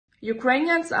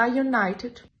Ukrainians are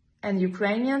united, and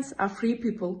Ukrainians are free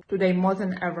people today more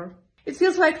than ever. It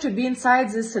feels like to be inside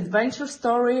this adventure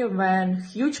story when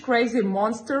huge crazy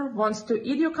monster wants to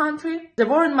eat your country. The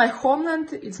war in my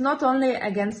homeland is not only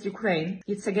against Ukraine,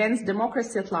 it's against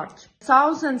democracy at large.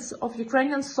 Thousands of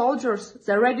Ukrainian soldiers,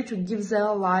 they're ready to give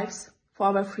their lives for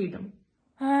our freedom.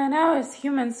 Now as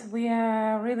humans, we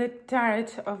are really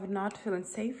tired of not feeling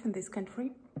safe in this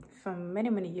country for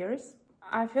many years.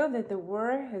 I feel that the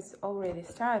war has already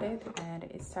started, and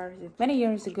it started many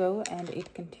years ago, and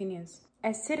it continues.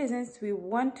 As citizens, we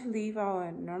want to live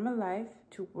our normal life,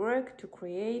 to work, to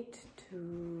create,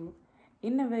 to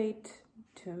innovate,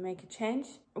 to make a change.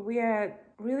 We are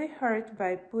really hurt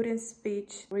by Putin's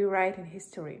speech rewriting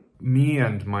history. Me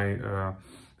and my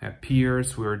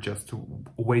peers, we're just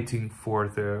waiting for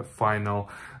the final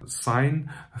sign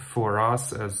for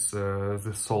us as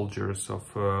the soldiers of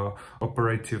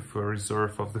operative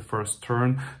reserve of the first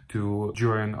turn to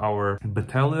join our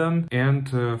battalion and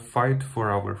fight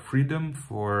for our freedom,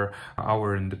 for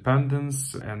our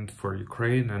independence, and for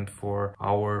Ukraine and for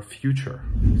our future.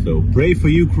 So pray for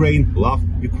Ukraine, love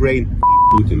Ukraine,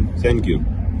 Putin. Thank you.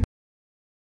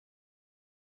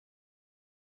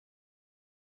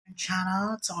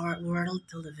 Channel to our world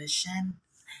television,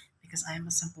 because I am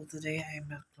a simple today. I am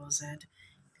not closet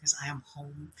because I am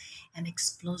home. An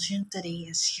explosion today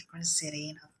is Ukraine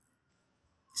city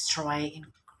destroy in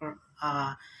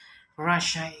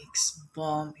Russia.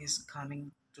 Bomb is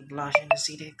coming to blast in the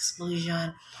city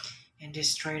explosion and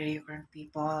destroy the Ukraine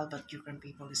people, but Ukraine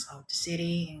people is out the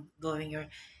city and going your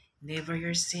neighbor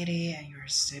your city, and you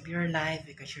save your life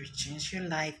because you change your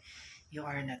life. You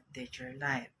are not dead your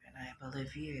life, and I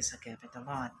believe you is a capital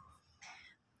one.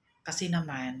 Kasi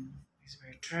naman is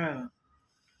very true.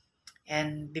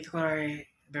 And people are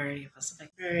very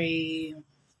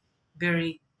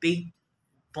big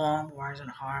bomb wars on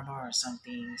harbor or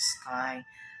something sky,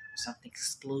 something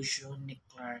explosion,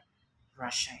 nuclear.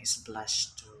 Russia is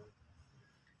blast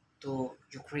to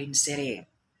Ukraine city.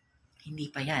 Hindi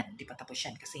pa yan, hindi pa tapos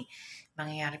yan kasi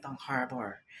mangyayari pang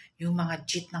harbor. Yung mga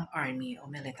jet ng army o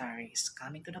military is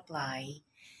coming to the fly,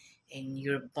 and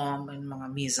your bomb and mga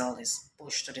missile is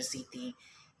pushed to the city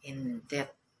and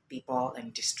death people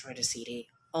and destroy the city,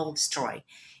 all destroy.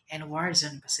 And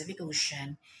warzone, Pacific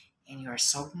Ocean, in your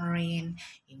submarine,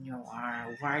 in your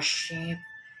warship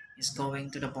is going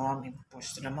to the bomb and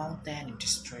push to the mountain and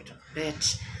destroy the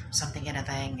beach, something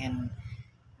anything, and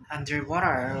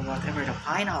underwater or whatever the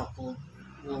final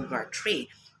World War III.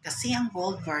 Kasi ang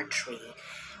World War III,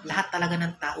 lahat talaga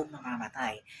ng tao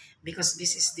mamamatay. Because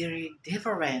this is very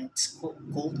different Cold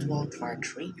World War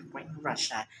III, Ukraine,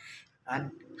 Russia, and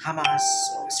Hamas,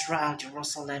 Israel,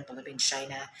 Jerusalem, Philippines,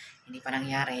 China, hindi pa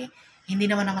nangyari. Hindi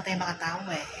naman namatay mga tao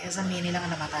eh. As a mini lang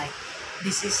namatay.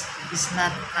 This is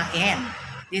not an end.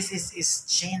 This is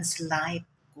change life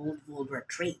Cold World War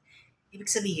III. Ibig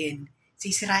sabihin,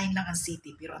 sisirain lang ang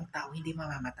city pero ang tao hindi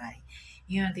mamamatay.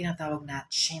 Yun ang tinatawag na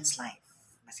change life.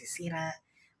 Masisira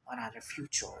on another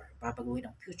future. Babaguhin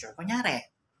ang future.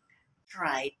 Kunyari,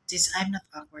 right, this I'm not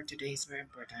awkward today is very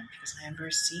important because I am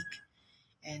very sick.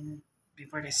 And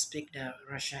before I speak, the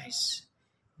Russia is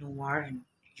no war and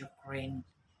Ukraine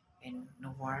and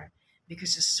no war.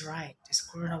 Because it's right, this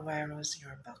coronavirus,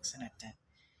 you're vaccinated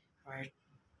for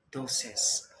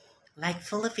doses. Like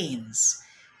Philippines,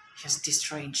 just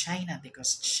destroying China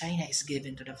because China is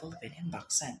given to the Philippines in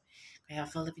vaccine. Kaya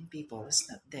Philippine people is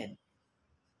not dead.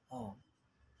 Oh,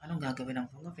 anong gagawin ng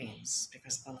Philippines?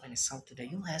 Because Philippines is sold to the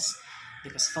US,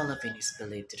 because Philippines is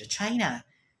believed to the China.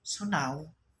 So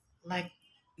now, like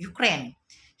Ukraine,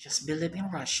 just believe in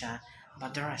Russia,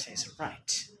 but the Russia is right.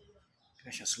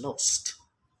 Because just lost.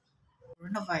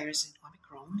 Coronavirus in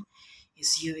Omicron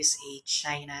is USA,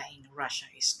 China, and Russia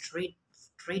is trade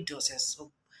doses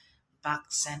of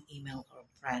vaccine, email, or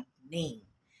brand name.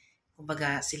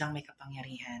 Kumbaga, silang may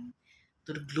kapangyarihan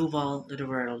to the global, to the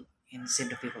world, and save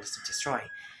the people to destroy.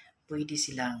 Pwede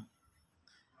silang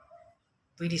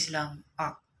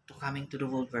act to coming to the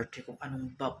World War III kung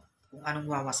anong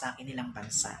wawasakin nilang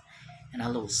bansa and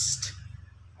lost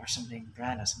or something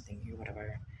brand or something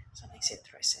whatever, something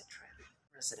etc.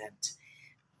 President.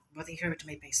 But here to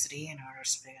make history and our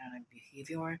respect and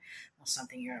behavior, or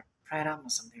something you're proud of, or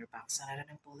something you're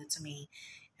vaccinated and pull it to me,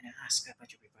 and I ask you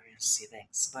about your preparedness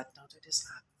things. But not to this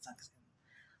act,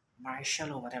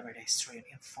 martial or whatever the history of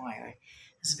empire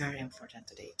is very important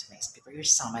today to make people. You're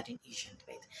summit in Asian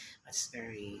debate, but it's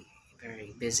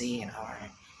very busy in our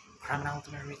criminal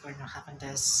record not happen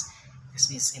this.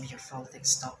 This means image of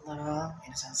politics top level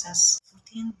in a sense.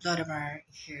 Putin Vladimir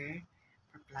here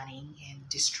for planning and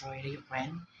destroy the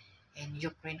Ukraine and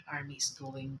Ukraine army is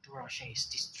going to Russia is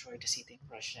destroy the city in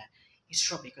Russia. It's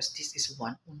true because this is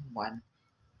one-on-one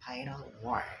final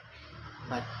war.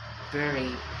 But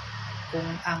very, kung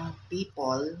ang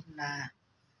people na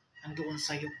andoon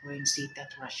sa Ukraine City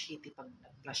at Russia City pag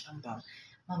nag-flash ang bomb,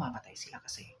 mamamatay sila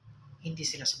kasi hindi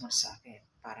sila sumunod sa akin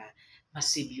para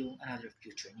ma-save yung another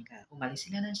future nila. Umalis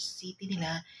sila ng city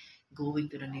nila, going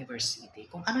to the neighbor city.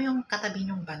 Kung ano yung katabi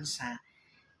nyong bansa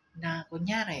na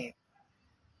kunyari,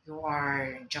 you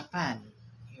are Japan,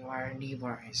 your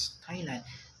neighbor is Thailand,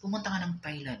 pumunta ka ng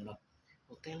Thailand,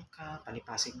 mag-hotel ka,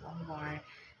 palipasin mo ang war,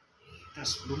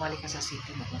 tapos bumalik ka sa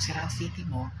city mo. Kung sira ang city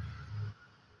mo,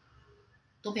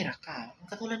 tumira ka.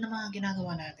 Katulad ng mga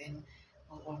ginagawa natin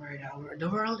all over the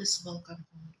world is welcome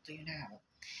to you now.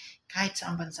 Kahit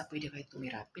sa bansa pwede kayo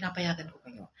tumira, pinapayagan ko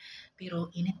kayo. Pero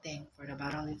anything for the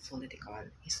battle political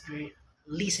is very,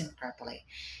 listen carefully.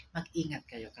 Mag-ingat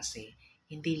kayo kasi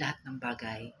hindi lahat ng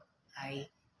bagay ay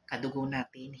kadugo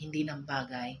natin, hindi ng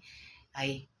bagay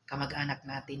ay kamag-anak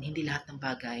natin, hindi lahat ng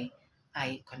bagay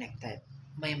ay connected.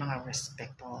 May mga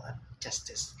respectful at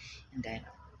justice in the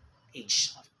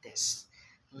age of this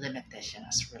limitation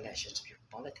as relationship with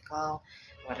political,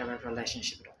 whatever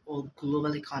relationship with all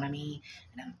global economy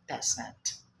and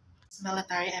investment. As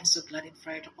military, I'm so glad in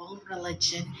front of all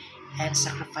religion and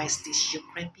sacrifice these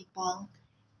Ukraine people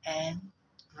and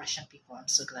Russian people. I'm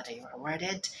so glad that you were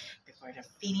awarded before the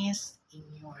finish in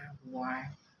your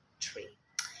war tree.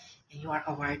 And you are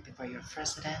awarded before your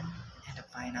president and the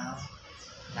final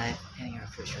life in your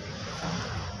future.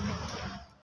 Thank you.